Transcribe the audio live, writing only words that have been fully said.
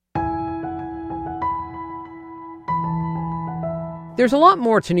There's a lot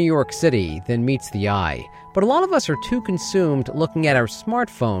more to New York City than meets the eye, but a lot of us are too consumed looking at our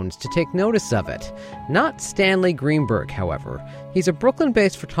smartphones to take notice of it. Not Stanley Greenberg, however. He's a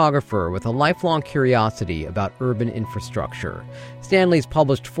Brooklyn-based photographer with a lifelong curiosity about urban infrastructure. Stanley's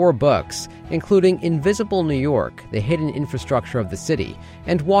published 4 books, including Invisible New York, The Hidden Infrastructure of the City,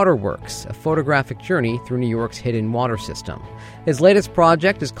 and Waterworks, a photographic journey through New York's hidden water system. His latest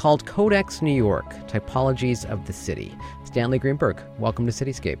project is called Codex New York, Typologies of the City. Stanley Greenberg, welcome to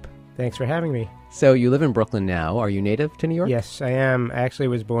Cityscape. Thanks for having me. So you live in Brooklyn now. Are you native to New York? Yes, I am. I actually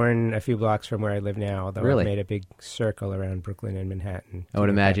was born a few blocks from where I live now, although Really? I've made a big circle around Brooklyn and Manhattan. I would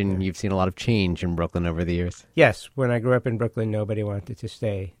imagine you've seen a lot of change in Brooklyn over the years. Yes, when I grew up in Brooklyn, nobody wanted to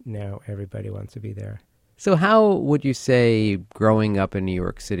stay. Now everybody wants to be there. So how would you say growing up in New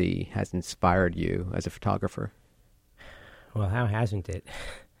York City has inspired you as a photographer? Well, how hasn't it?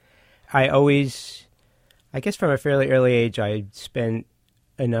 I guess from a fairly early age, I spent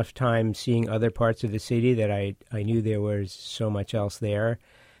enough time seeing other parts of the city that I knew there was so much else there.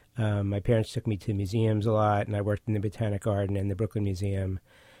 My parents took me to museums a lot, and I worked in the Botanic Garden and the Brooklyn Museum.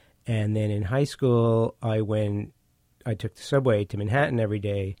 And then in high school, I took the subway to Manhattan every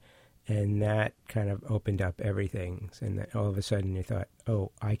day, and that kind of opened up everything. And then all of a sudden you thought,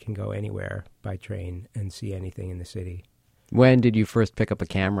 oh, I can go anywhere by train and see anything in the city. When did you first pick up a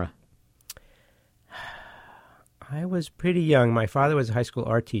camera? I was pretty young. My father was a high school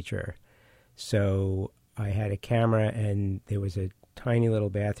art teacher, so I had a camera, and there was a tiny little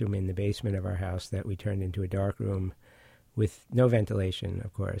bathroom in the basement of our house that we turned into a dark room with no ventilation,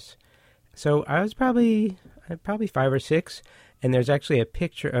 of course. So I was probably 5 or 6, and there's actually a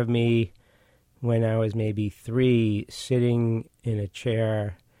picture of me when I was maybe 3 sitting in a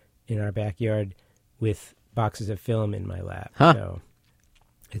chair in our backyard with boxes of film in my lap. Huh. So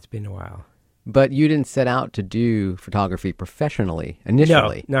it's been a while. But you didn't set out to do photography professionally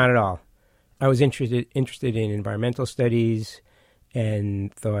initially. No, not at all. I was interested in environmental studies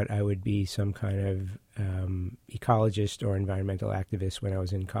and thought I would be some kind of ecologist or environmental activist when I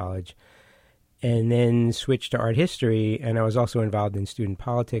was in college. And then switched to art history, and I was also involved in student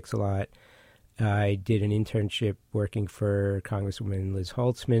politics a lot. I did an internship working for Congresswoman Liz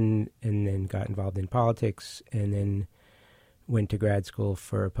Holtzman, and then got involved in politics, and then went to grad school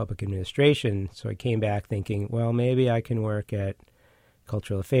for public administration. So I came back thinking, well, maybe I can work at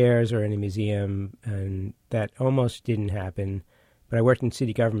cultural affairs or in a museum, and that almost didn't happen. But I worked in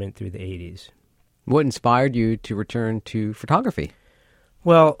city government through the 80s. What inspired you to return to photography?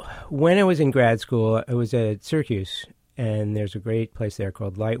 Well, when I was in grad school, I was at Syracuse, and there's a great place there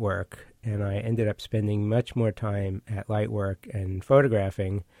called Lightwork, and I ended up spending much more time at Lightwork and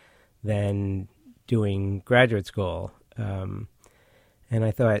photographing than doing graduate school. And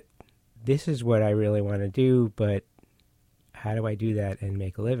I thought, this is what I really want to do, but how do I do that and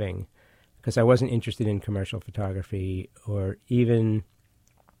make a living? Because I wasn't interested in commercial photography or even,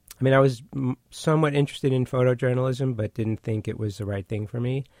 I was somewhat interested in photojournalism, but didn't think it was the right thing for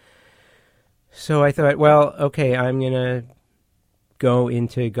me. So I thought, well, okay, I'm going to go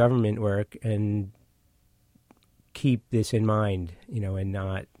into government work and keep this in mind, and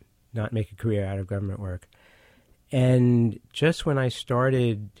not make a career out of government work. And just when I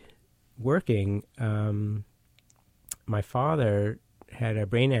started working, my father had a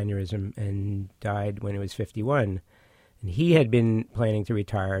brain aneurysm and died when he was 51. And he had been planning to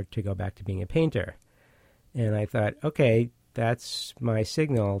retire to go back to being a painter. And I thought, okay, that's my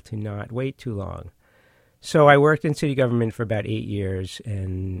signal to not wait too long. So I worked in city government for about 8 years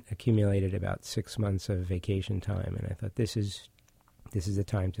and accumulated about 6 months of vacation time. And I thought, this is the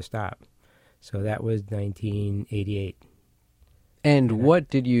time to stop. So that was 1988. And what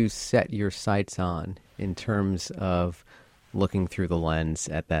did you set your sights on in terms of looking through the lens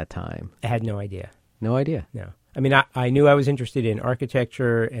at that time? I had no idea. No idea? No. I knew I was interested in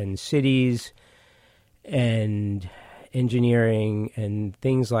architecture and cities and engineering and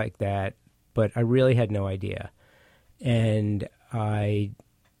things like that, but I really had no idea. And I'm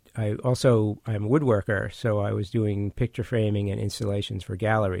a woodworker, so I was doing picture framing and installations for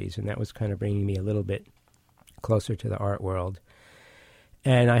galleries, and that was kind of bringing me a little bit closer to the art world.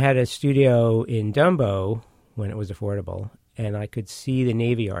 And I had a studio in Dumbo when it was affordable, and I could see the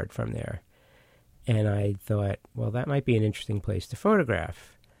Navy Yard from there. And I thought, well, that might be an interesting place to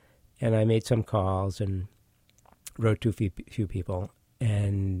photograph. And I made some calls and wrote to a few people,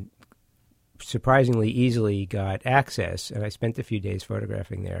 and surprisingly easily got access, and I spent a few days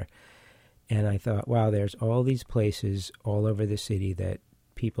photographing there. And I thought, wow, there's all these places all over the city that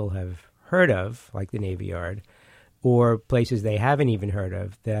people have heard of, like the Navy Yard, or places they haven't even heard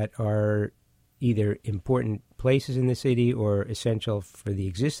of that are either important places in the city or essential for the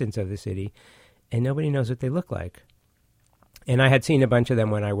existence of the city, and nobody knows what they look like. And I had seen a bunch of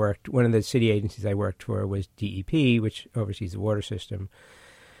them when I worked. One of the city agencies I worked for was DEP, which oversees the water system.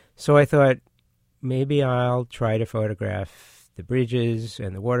 So I thought, maybe I'll try to photograph the bridges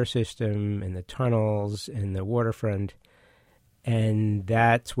and the water system and the tunnels and the waterfront. And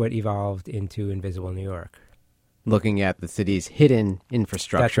that's what evolved into Invisible New York. Looking at the city's hidden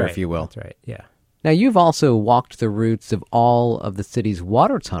infrastructure, if you will. That's right, yeah. Now, you've also walked the routes of all of the city's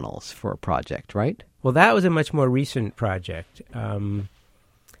water tunnels for a project, right? Well, that was a much more recent project.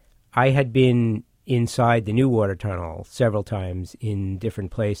 I had been inside the new water tunnel several times in different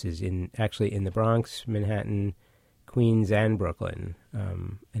places, actually in the Bronx, Manhattan, Queens, and Brooklyn,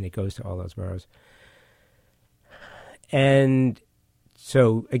 and it goes to all those boroughs. And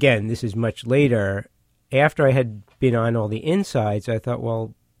so, again, this is much later. After I had been on all the insides, I thought,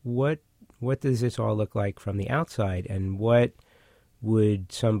 well, what does this all look like from the outside, and what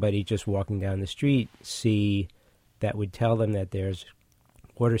would somebody just walking down the street see that would tell them that there's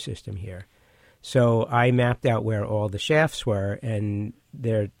a water system here? So I mapped out where all the shafts were, and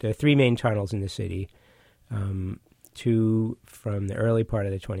there are three main tunnels in the city, two from the early part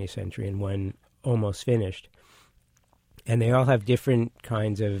of the 20th century and one almost finished. And they all have different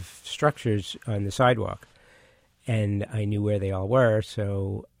kinds of structures on the sidewalk. And I knew where they all were,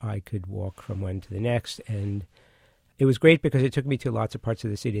 so I could walk from one to the next. And it was great because it took me to lots of parts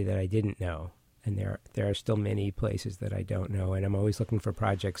of the city that I didn't know. And there are still many places that I don't know. And I'm always looking for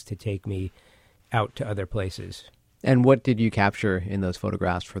projects to take me out to other places. And what did you capture in those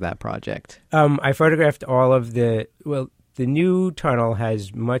photographs for that project? I photographed all of the new tunnel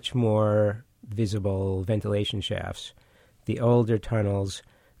has much more visible ventilation shafts. The older tunnels,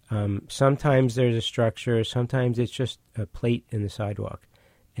 sometimes there's a structure, sometimes it's just a plate in the sidewalk,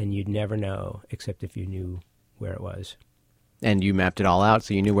 and you'd never know except if you knew where it was. And you mapped it all out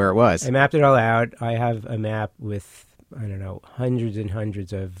so you knew where it was? I mapped it all out. I have a map with, hundreds and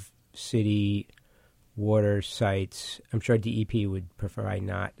hundreds of city water sites. I'm sure DEP would prefer I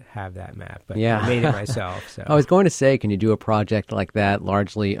not have that map, but I made it myself. So I was going to say, can you do a project like that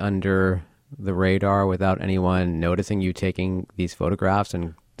largely under the radar without anyone noticing you taking these photographs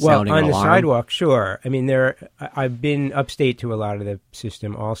and sounding an alarm? On the sidewalk, sure. I mean, I've been upstate to a lot of the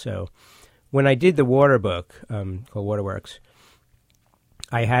system also. When I did the water book called Waterworks,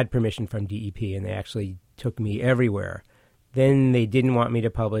 I had permission from DEP, and they actually took me everywhere. Then they didn't want me to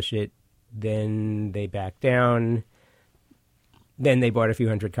publish it. Then they backed down. Then they bought a few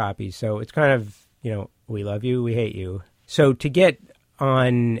hundred copies. So it's kind of, we love you, we hate you. So to get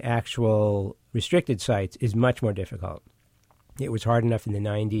on actual restricted sites is much more difficult. It was hard enough in the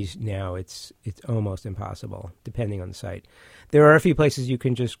 90s. Now it's almost impossible, depending on the site. There are a few places you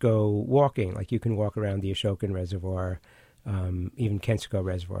can just go walking, like you can walk around the Ashokan Reservoir, even Kensico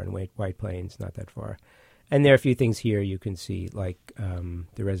Reservoir in White Plains, not that far. And there are a few things here you can see, like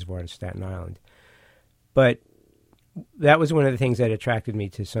the reservoir in Staten Island. But that was one of the things that attracted me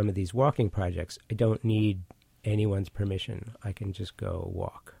to some of these walking projects. I don't need anyone's permission. I can just go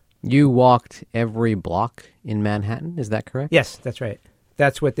walk. You walked every block in Manhattan, is that correct? Yes, that's right.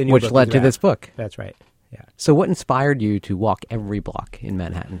 That's what the new book book led is to about. this book. That's right, yeah. So what inspired you to walk every block in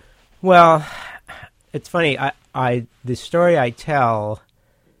Manhattan? Well, it's funny. The story I tell,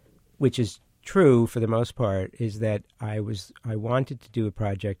 which is true for the most part, is that I wanted to do a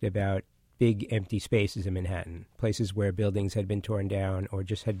project about big empty spaces in Manhattan, places where buildings had been torn down or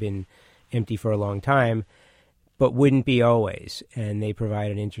just had been empty for a long time, but wouldn't be always. And they provide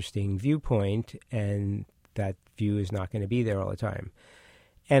an interesting viewpoint, and that view is not going to be there all the time.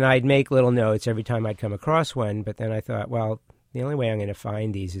 And I'd make little notes every time I'd come across one, but then I thought, well, the only way I'm going to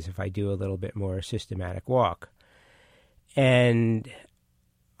find these is if I do a little bit more systematic walk. And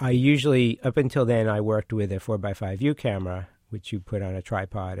I usually, up until then, I worked with a 4x5 view camera, which you put on a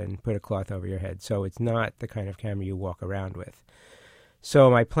tripod and put a cloth over your head. So it's not the kind of camera you walk around with.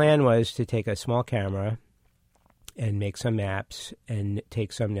 So my plan was to take a small camera and make some maps and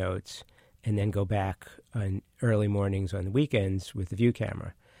take some notes and then go back on early mornings on the weekends with the view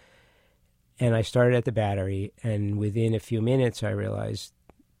camera. And I started at the Battery, and within a few minutes I realized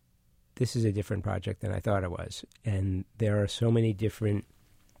this is a different project than I thought it was. And there are so many different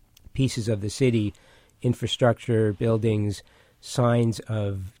pieces of the city, infrastructure, buildings, signs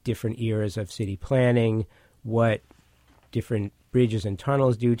of different eras of city planning, what different bridges and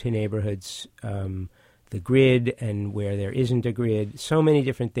tunnels do to neighborhoods, the grid and where there isn't a grid, so many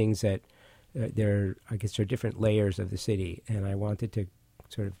different things that there are different layers of the city, and I wanted to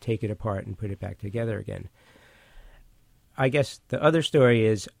sort of take it apart and put it back together again. I guess the other story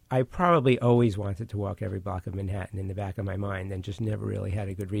is I probably always wanted to walk every block of Manhattan in the back of my mind and just never really had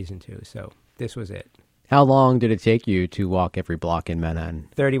a good reason to. So this was it. How long did it take you to walk every block in Manhattan?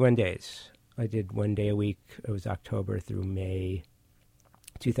 31 days. I did 1 day a week. It was October through May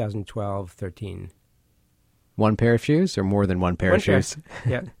 2012, 13. One pair of shoes or more than one pair of shoes?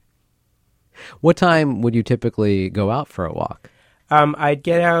 Yeah. What time would you typically go out for a walk? I'd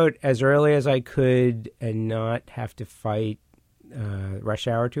get out as early as I could and not have to fight rush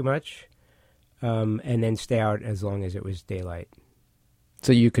hour too much, and then stay out as long as it was daylight.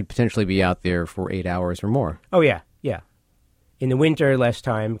 So you could potentially be out there for 8 hours or more? Oh, yeah. In the winter, less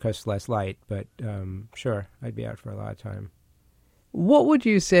time because less light, but sure, I'd be out for a lot of time. What would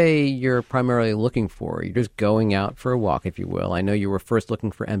you say you're primarily looking for? You're just going out for a walk, if you will. I know you were first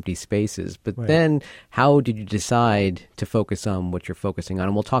looking for empty spaces, but Right. then how did you decide to focus on what you're focusing on?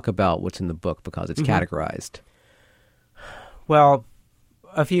 And we'll talk about what's in the book because it's categorized. Well,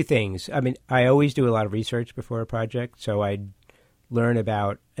 a few things. I mean, I always do a lot of research before a project, so I'd learn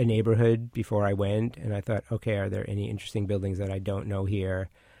about a neighborhood before I went, and I thought, okay, are there any interesting buildings that I don't know here?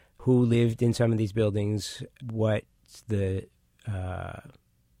 Who lived in some of these buildings? What's the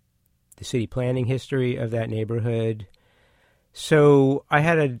city planning history of that neighborhood? So I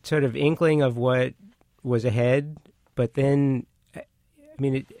had a sort of inkling of what was ahead, but then, I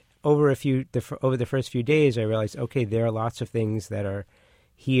mean, over the first few days, I realized, okay, there are lots of things that are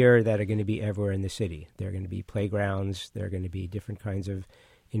here that are going to be everywhere in the city. There are going to be playgrounds. There are going to be different kinds of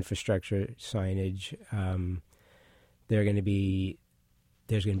infrastructure, signage. There's going to be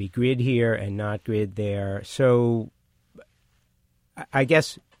grid here and not grid there. So I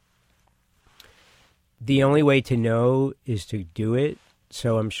guess the only way to know is to do it.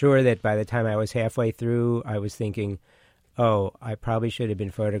 So I'm sure that by the time I was halfway through, I was thinking, oh, I probably should have been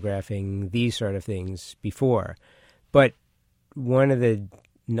photographing these sort of things before. But one of the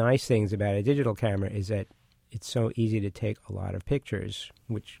nice things about a digital camera is that it's so easy to take a lot of pictures,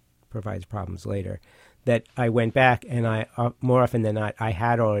 which provides problems later, that I went back and I, more often than not, I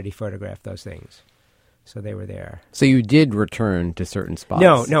had already photographed those things. So they were there. So you did return to certain spots?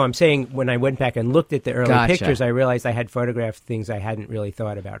 No, I'm saying when I went back and looked at the early Gotcha. pictures, I realized I had photographed things I hadn't really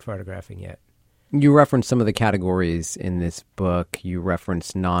thought about photographing yet. You reference some of the categories in this book. You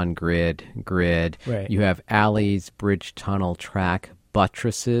reference non-grid, grid. Right. You have alleys, bridge, tunnel, track,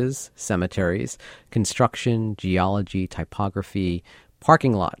 buttresses, cemeteries, construction, geology, typography,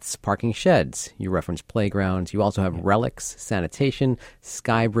 parking lots, parking sheds. You reference playgrounds. You also have relics, sanitation,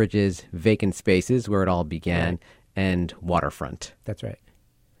 sky bridges, vacant spaces where it all began, and waterfront. That's right.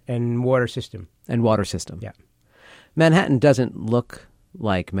 And water system. And water system. Yeah. Manhattan doesn't look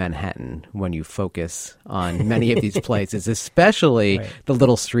like Manhattan when you focus on many of these places, especially Right. the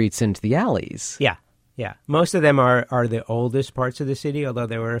little streets and the alleys. Yeah. Most of them are the oldest parts of the city, although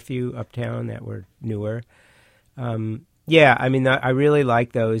there were a few uptown that were newer. I mean, I really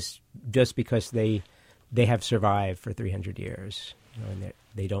like those just because they have survived for 300 years. You know, and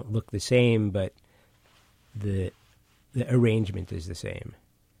they don't look the same, but the arrangement is the same.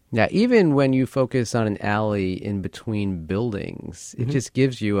 Yeah, even when you focus on an alley in between buildings, it just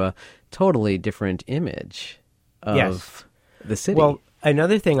gives you a totally different image of the city. Well,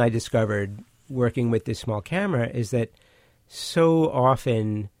 another thing I discovered working with this small camera is that so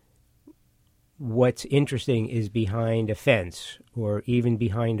often what's interesting is behind a fence or even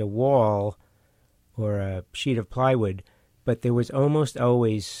behind a wall or a sheet of plywood, but there was almost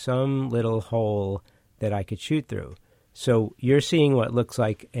always some little hole that I could shoot through. So you're seeing what looks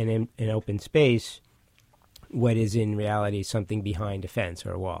like an open space, what is in reality something behind a fence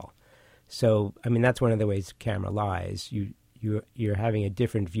or a wall. So, I mean, that's one of the ways camera lies. You're having a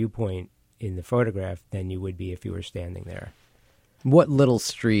different viewpoint in the photograph than you would be if you were standing there. What little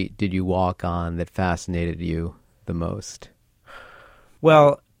street did you walk on that fascinated you the most?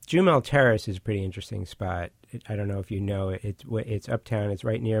 Well, Jumel Terrace is a pretty interesting spot. I don't know if you know it. It's uptown. It's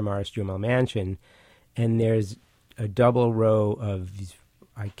right near Morris Jumel Mansion, and there's a double row of these,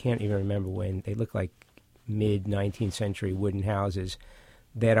 I can't even remember when, they look like mid-19th century wooden houses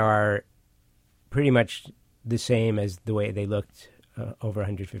that are pretty much the same as the way they looked over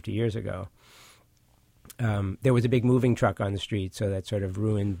 150 years ago. There was a big moving truck on the street, so that sort of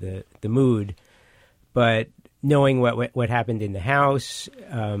ruined the mood. But knowing what happened in the house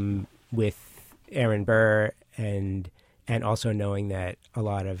with Aaron Burr and also knowing that a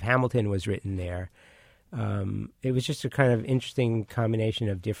lot of Hamilton was written there, it was just a kind of interesting combination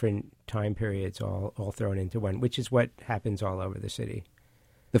of different time periods all thrown into one, which is what happens all over the city.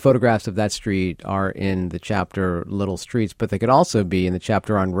 The photographs of that street are in the chapter Little Streets, but they could also be in the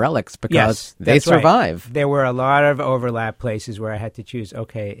chapter on relics because they survive. Right. There were a lot of overlap places where I had to choose,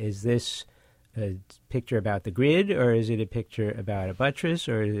 okay, is this a picture about the grid, or is it a picture about a buttress,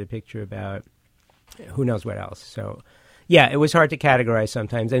 or is it a picture about who knows what else? So, yeah, it was hard to categorize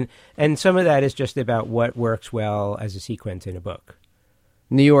sometimes. And some of that is just about what works well as a sequence in a book.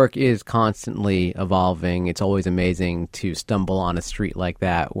 New York is constantly evolving. It's always amazing to stumble on a street like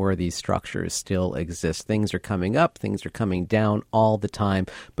that where these structures still exist. Things are coming up, things are coming down all the time,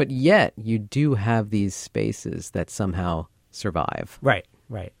 but yet you do have these spaces that somehow survive. Right.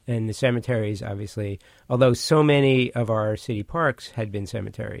 And the cemeteries, obviously, although so many of our city parks had been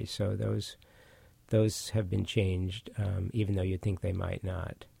cemeteries, so those have been changed, even though you'd think they might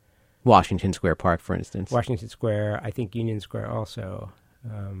not. Washington Square Park, for instance. Washington Square, I think Union Square also.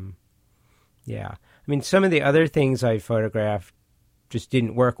 Yeah. I mean, some of the other things I photographed just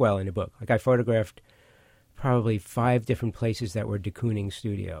didn't work well in a book. Like I photographed probably 5 different places that were de Kooning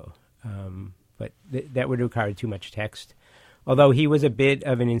studio, but that would require too much text. Although he was a bit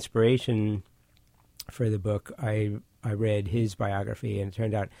of an inspiration for the book, I read his biography, and it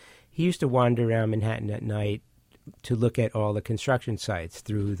turned out he used to wander around Manhattan at night to look at all the construction sites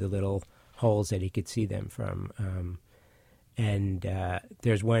through the little holes that he could see them from. And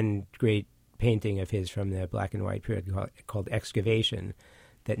there's one great painting of his from the black and white period called Excavation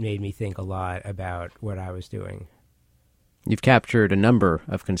that made me think a lot about what I was doing. You've captured a number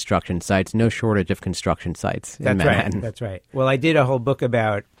of construction sites, no shortage of construction sites in Manhattan. That's right. Well, I did a whole book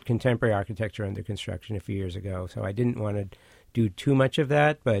about contemporary architecture under construction a few years ago, so I didn't want to do too much of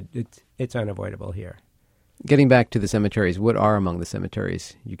that, but it's unavoidable here. Getting back to the cemeteries, what are among the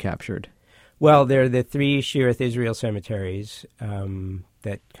cemeteries you captured? Well, there are the 3 Shearith Israel cemeteries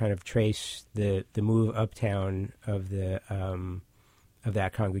that kind of trace the move uptown of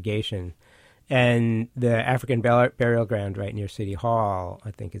that congregation. And the African burial ground right near City Hall,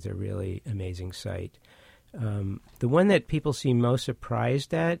 I think, is a really amazing site. The one that people seem most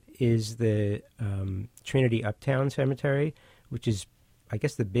surprised at is the Trinity Uptown Cemetery, which is, I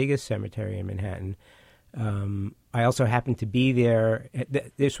guess, the biggest cemetery in Manhattan. I also happened to be there.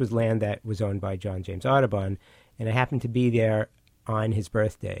 This was land that was owned by John James Audubon, and I happened to be there on his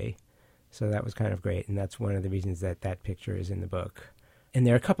birthday. So that was kind of great, and that's one of the reasons that picture is in the book. And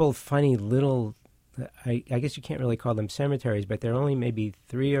there are a couple of funny little, I guess you can't really call them cemeteries, but there are only maybe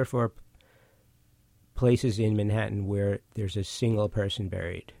 3 or 4 places in Manhattan where there's a single person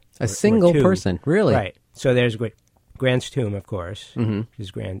buried. A single person, really? Right. So there's Grant's tomb, of course,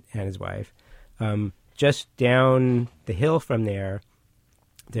 his Grant and his wife. Just down the hill from there,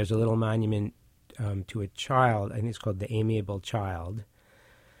 there's a little monument to a child. I think it's called the Amiable Child.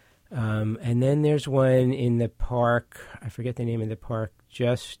 And then there's one in the park, I forget the name of the park,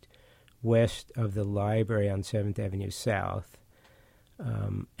 just west of the library on 7th Avenue South.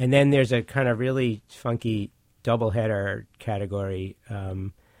 And then there's a kind of really funky doubleheader category.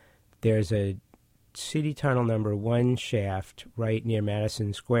 There's a City Tunnel number 1 shaft right near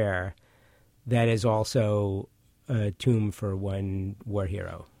Madison Square that is also a tomb for one war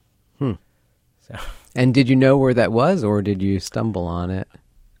hero. So. And did you know where that was, or did you stumble on it?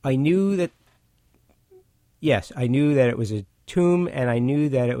 I knew that it was a tomb, and I knew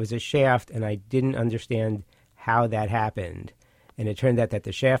that it was a shaft, and I didn't understand how that happened. And it turned out that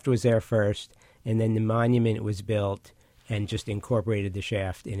the shaft was there first, and then the monument was built and just incorporated the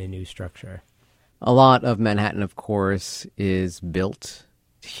shaft in a new structure. A lot of Manhattan, of course, is built,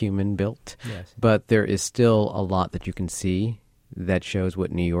 human-built, yes. But there is still a lot that you can see that shows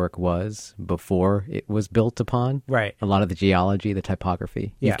what New York was before it was built upon. Right. A lot of the geology, the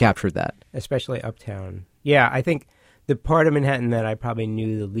typography. Yeah. You've captured that. Especially uptown. Yeah, I think the part of Manhattan that I probably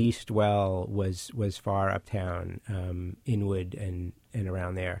knew the least well was far uptown, Inwood and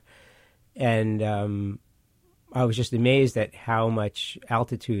around there. And I was just amazed at how much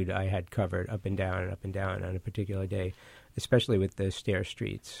altitude I had covered up and down on a particular day, especially with the stair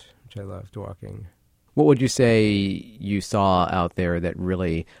streets, which I loved walking. What would you say you saw out there that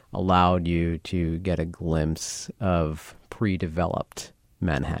really allowed you to get a glimpse of pre-developed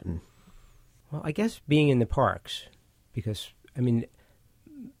Manhattan? Well, I guess being in the parks, because, I mean,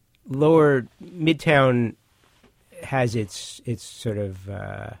 lower Midtown has its sort of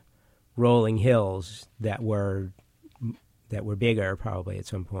rolling hills that were bigger probably at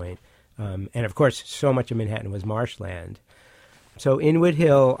some point. And, of course, so much of Manhattan was marshland. So Inwood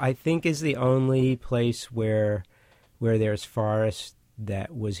Hill, I think, is the only place where there's forest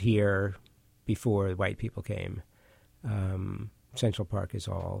that was here before white people came. Central Park is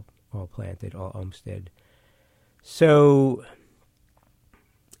all planted, all Olmsted. So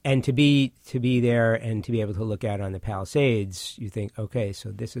And to be there and to be able to look out on the Palisades, you think, okay,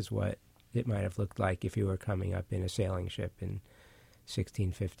 so this is what it might have looked like if you were coming up in a sailing ship in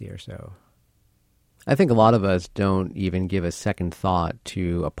 1650 or so. I think a lot of us don't even give a second thought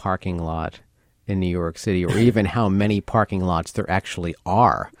to a parking lot in New York City, or even how many parking lots there actually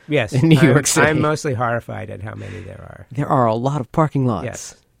are in New York City. I'm mostly horrified at how many there are. There are a lot of parking lots.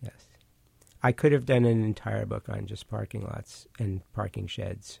 Yes. I could have done an entire book on just parking lots and parking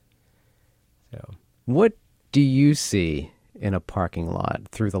sheds. So, what do you see in a parking lot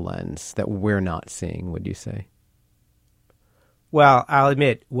through the lens that we're not seeing, would you say? Well, I'll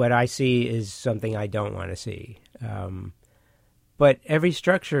admit, what I see is something I don't want to see. But every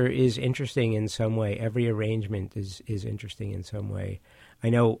structure is interesting in some way. Every arrangement is interesting in some way. I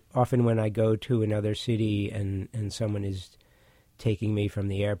know often when I go to another city and someone is taking me from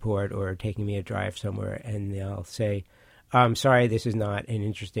the airport or taking me a drive somewhere, and they'll say, I'm sorry, this is not an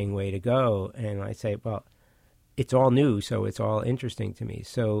interesting way to go. And I say, well, it's all new, so it's all interesting to me.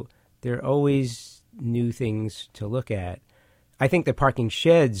 So there are always new things to look at. I think the parking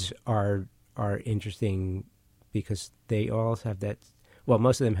sheds are interesting because they all have that, well,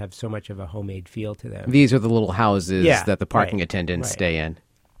 most of them have so much of a homemade feel to them. These are the little houses that the parking attendants stay in.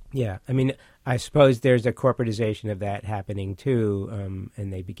 Yeah, I mean, I suppose there's a corporatization of that happening too,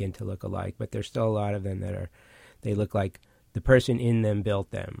 and they begin to look alike. But there's still a lot of them they look like the person in them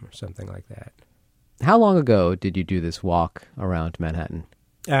built them, or something like that. How long ago did you do this walk around Manhattan?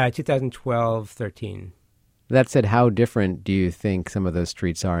 2012-13. That said, how different do you think some of those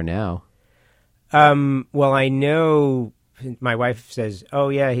streets are now? Well, I know my wife says, oh,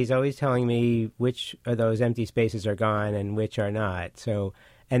 yeah, he's always telling me which of those empty spaces are gone and which are not. So,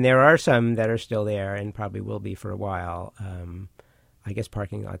 and there are some that are still there and probably will be for a while. I guess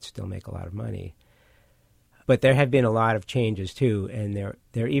parking lots still make a lot of money. But there have been a lot of changes, too. And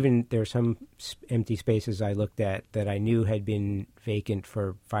there are some empty spaces I looked at that I knew had been vacant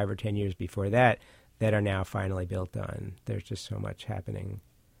for 5 or 10 years before that are now finally built on. There's just so much happening.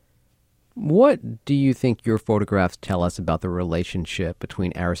 What do you think your photographs tell us about the relationship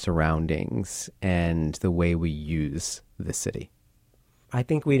between our surroundings and the way we use the city? I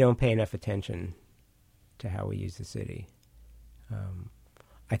think we don't pay enough attention to how we use the city.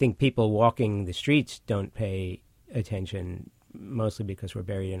 I think people walking the streets don't pay attention, mostly because we're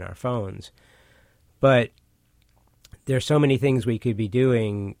buried in our phones. But there's so many things we could be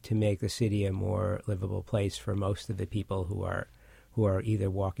doing to make the city a more livable place for most of the people who are either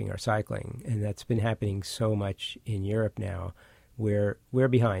walking or cycling. And that's been happening so much in Europe now. We're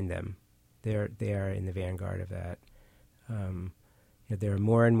behind them. They are in the vanguard of that. There are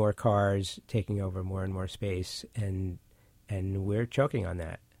more and more cars taking over more and more space, and we're choking on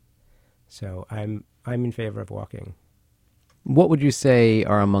that. So I'm in favor of walking. What would you say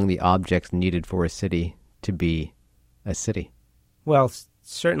are among the objects needed for a city to be a city? Well,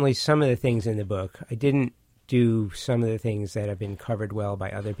 certainly some of the things in the book. I didn't do some of the things that have been covered well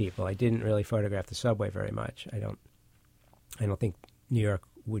by other people. I didn't really photograph the subway very much. I don't think New York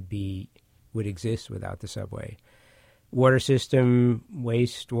would exist without the subway. Water system,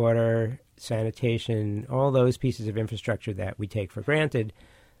 wastewater, sanitation, all those pieces of infrastructure that we take for granted,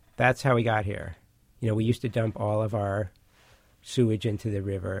 that's how we got here. We used to dump all of our sewage into the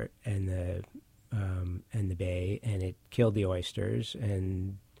river and the bay, and it killed the oysters.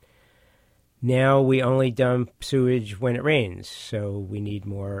 And now we only dump sewage when it rains, so we need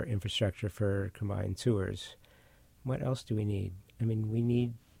more infrastructure for combined sewers. What else do we need? I mean, we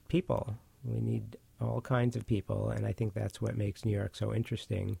need people. We need all kinds of people, and I think that's what makes New York so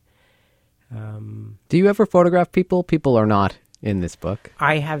interesting. Do you ever photograph people? People are not in this book.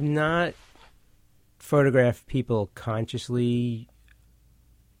 I have not photographed people consciously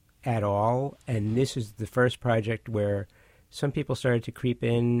at all, and this is the first project where some people started to creep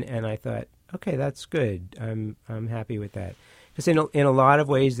in, and I thought, okay, that's good. I'm happy with that. Because in a lot of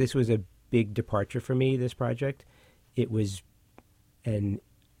ways, this was a big departure for me, this project. It was, and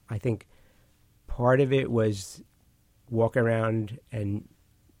I think part of it was walk around and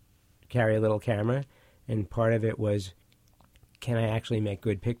carry a little camera, and part of it was, can I actually make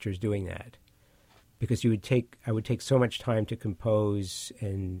good pictures doing that? Because I would take so much time to compose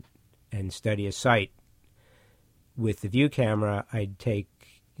and study a site. With the view camera, I'd take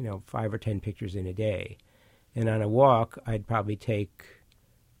 5 or 10 pictures in a day, and on a walk, I'd probably take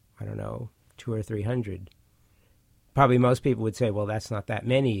 200 or 300. Probably most people would say, well, that's not that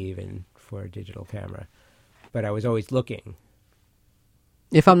many even for a digital camera, but I was always looking.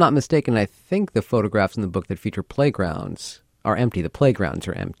 If I'm not mistaken, I think the photographs in the book that feature playgrounds are empty. The playgrounds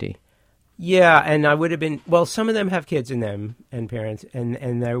are empty. Yeah, and I would have been, well, some of them have kids in them and parents,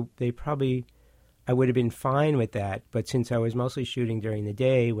 and they probably, I would have been fine with that, but since I was mostly shooting during the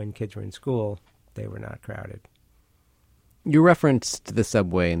day when kids were in school, they were not crowded. You referenced the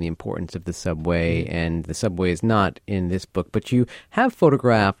subway and the importance of the subway, and the subway is not in this book, but you have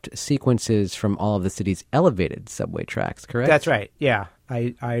photographed sequences from all of the city's elevated subway tracks, correct? That's right, yeah.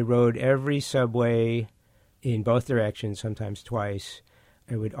 I rode every subway in both directions, sometimes twice.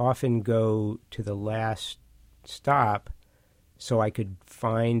 I would often go to the last stop so I could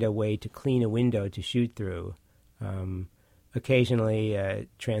find a way to clean a window to shoot through. Occasionally, a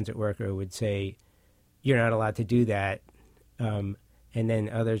transit worker would say, "You're not allowed to do that." And then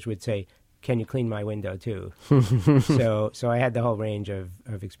others would say, "Can you clean my window too?" So I had the whole range of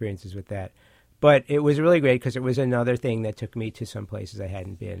experiences with that. But it was really great because it was another thing that took me to some places I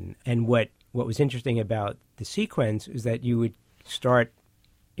hadn't been. And what was interesting about the sequence is that you would start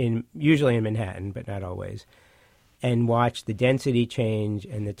usually in Manhattan, but not always, and watch the density change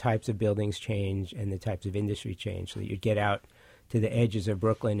and the types of buildings change and the types of industry change, so that you'd get out to the edges of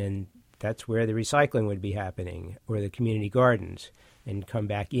Brooklyn, and that's where the recycling would be happening, or the community gardens, and come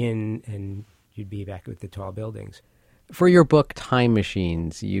back in and you'd be back with the tall buildings. For your book, Time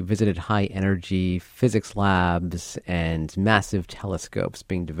Machines, you visited high-energy physics labs and massive telescopes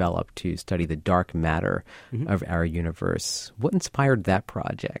being developed to study the dark matter of our universe. What inspired that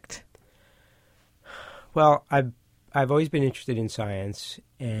project? Well, I've always been interested in science,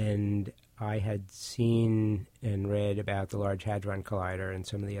 and I had seen and read about the Large Hadron Collider and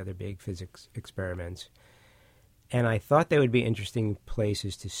some of the other big physics experiments. And I thought they would be interesting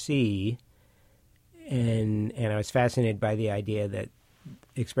places to see. And I was fascinated by the idea that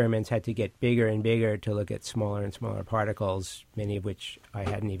experiments had to get bigger and bigger to look at smaller and smaller particles, many of which I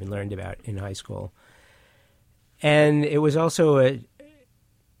hadn't even learned about in high school. And it was also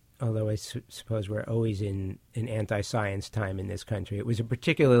although I suppose we're always in an anti-science time in this country, it was a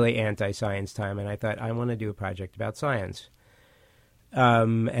particularly anti-science time, and I thought, I want to do a project about science.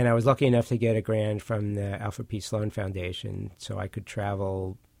 And I was lucky enough to get a grant from the Alfred P. Sloan Foundation, so I could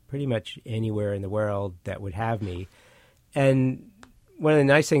travel pretty much anywhere in the world that would have me. And one of the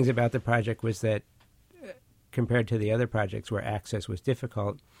nice things about the project was that compared to the other projects where access was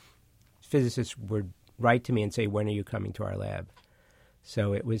difficult, physicists would write to me and say, when are you coming to our lab?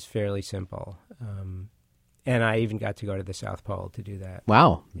 So it was fairly simple. And I even got to go to the South Pole to do that.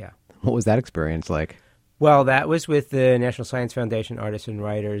 Wow. Yeah. What was that experience like? Well, that was with the National Science Foundation Artists and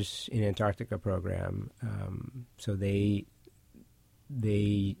Writers in Antarctica program. So they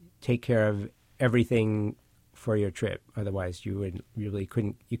take care of everything for your trip. Otherwise, you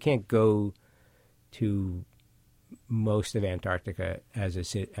can't go to most of Antarctica as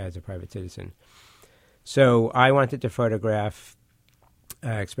a private citizen. So I wanted to photograph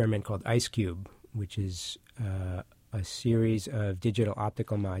an experiment called Ice Cube, which is a series of digital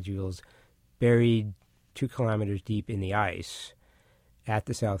optical modules buried 2 kilometers deep in the ice at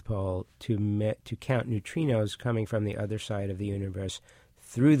the South Pole to count neutrinos coming from the other side of the universe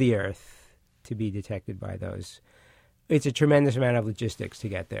through the Earth to be detected by those. It's a tremendous amount of logistics to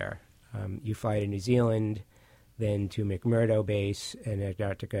get there. You fly to New Zealand, then to McMurdo Base in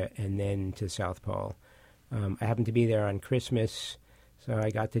Antarctica, and then to South Pole. I happened to be there on Christmas, so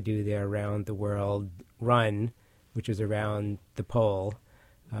I got to do their round-the-world run, which was around the pole.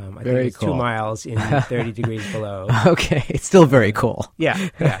 I think it was cool. 2 miles in 30 degrees below. Okay, it's still very cool.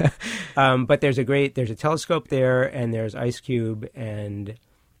 Yeah. But there's a telescope there, and there's Ice Cube, and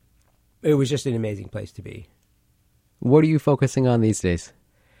it was just an amazing place to be. What are you focusing on these days?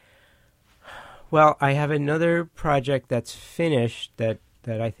 Well, I have another project that's finished that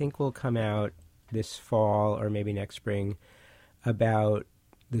I think will come out this fall or maybe next spring about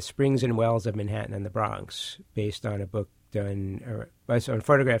the springs and wells of Manhattan and the Bronx, based on a book on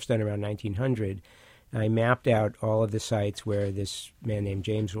photographs done around 1900. And I mapped out all of the sites where this man named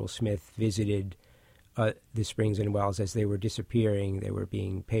James Rule Smith visited the springs and wells as they were disappearing. They were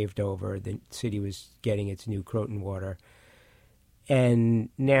being paved over. The city was getting its new Croton water. And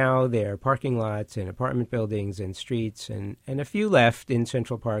now there are parking lots and apartment buildings and streets and a few left in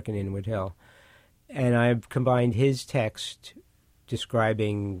Central Park and Inwood Hill. And I've combined his text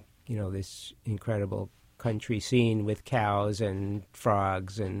describing, this incredible country scene with cows and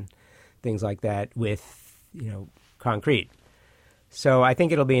frogs and things like that with, concrete. So I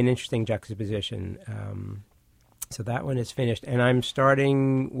think it'll be an interesting juxtaposition. So that one is finished. And I'm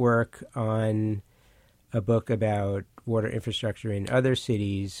starting work on a book about water infrastructure in other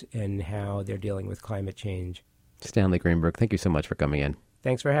cities and how they're dealing with climate change. Stanley Greenberg, thank you so much for coming in.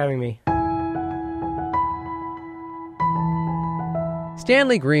 Thanks for having me.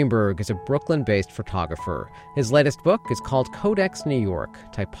 Stanley Greenberg is a Brooklyn-based photographer. His latest book is called Codex New York,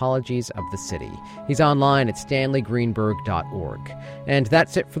 Typologies of the City. He's online at stanleygreenberg.org. And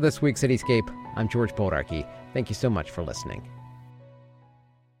that's it for this week's Cityscape. I'm George Bodarky. Thank you so much for listening.